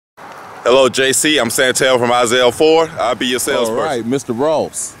Hello, JC. I'm Santell from Mizell Ford. I'll be your salesperson. All right, Mr.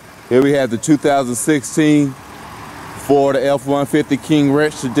 Ross. Here we have the 2016 Ford F-150 King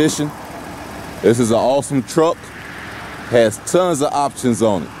Rex Edition. This is an awesome truck. Has tons of options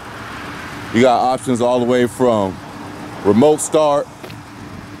on it. You got options all the way from remote start,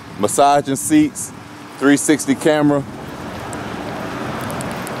 massaging seats, 360 camera,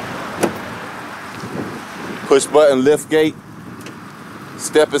 push button lift gate,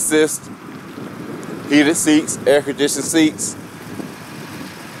 step assist, heated seats, air conditioned seats,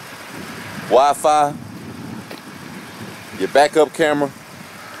 Wi-Fi, your backup camera.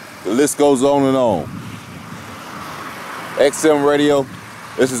 The list goes on and on. XM radio.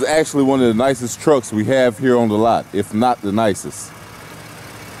 This is actually one of the nicest trucks we have here on the lot, if not the nicest.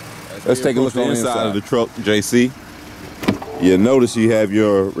 Let's take a look on the inside of the truck, JC. You'll notice you have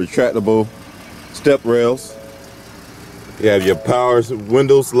your retractable step rails. You have your power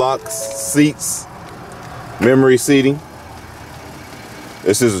windows, locks, seats, memory seating.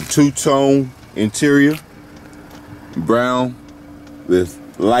 This is a two-tone interior, brown with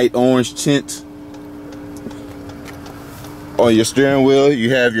light orange tint. On your steering wheel, you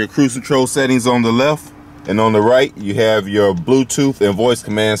have your cruise control settings on the left, and on the right, you have your Bluetooth and voice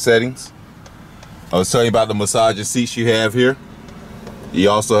command settings. I was telling you about the massaging seats you have here. You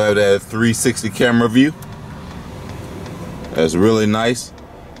also have that 360 camera view. That's really nice.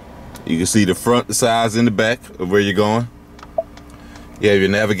 You can see the front, the sides, and the back of where you're going. You have your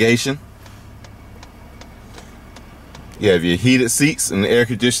navigation. You have your heated seats and the air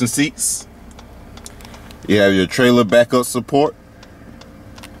conditioned seats. You have your trailer backup support.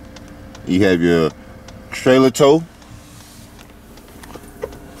 You have your trailer tow.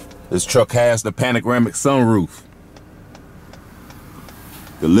 This truck has the panoramic sunroof.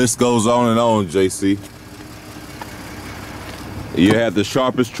 The list goes on and on, JC. You have the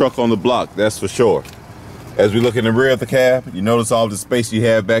sharpest truck on the block, that's for sure. As we look in the rear of the cab, you notice all the space you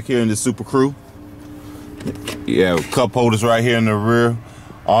have back here in the Super Crew. You have cup holders right here in the rear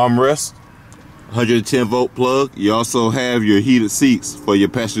armrest, 110 volt plug. You also have your heated seats for your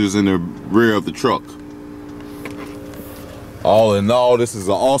passengers in the rear of the truck. All in all, this is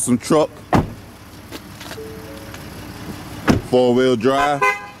an awesome truck. Four-wheel drive.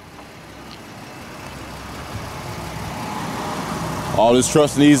 All this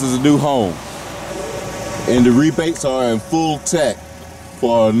truck needs is a new home. And the rebates are in full tech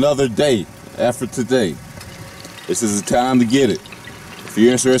for another day after today. This is the time to get it. If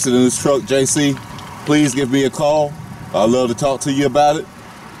you're interested in this truck, JC, please give me a call. I'd love to talk to you about it.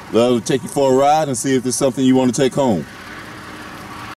 Love to take you for a ride and see if there's something you want to take home.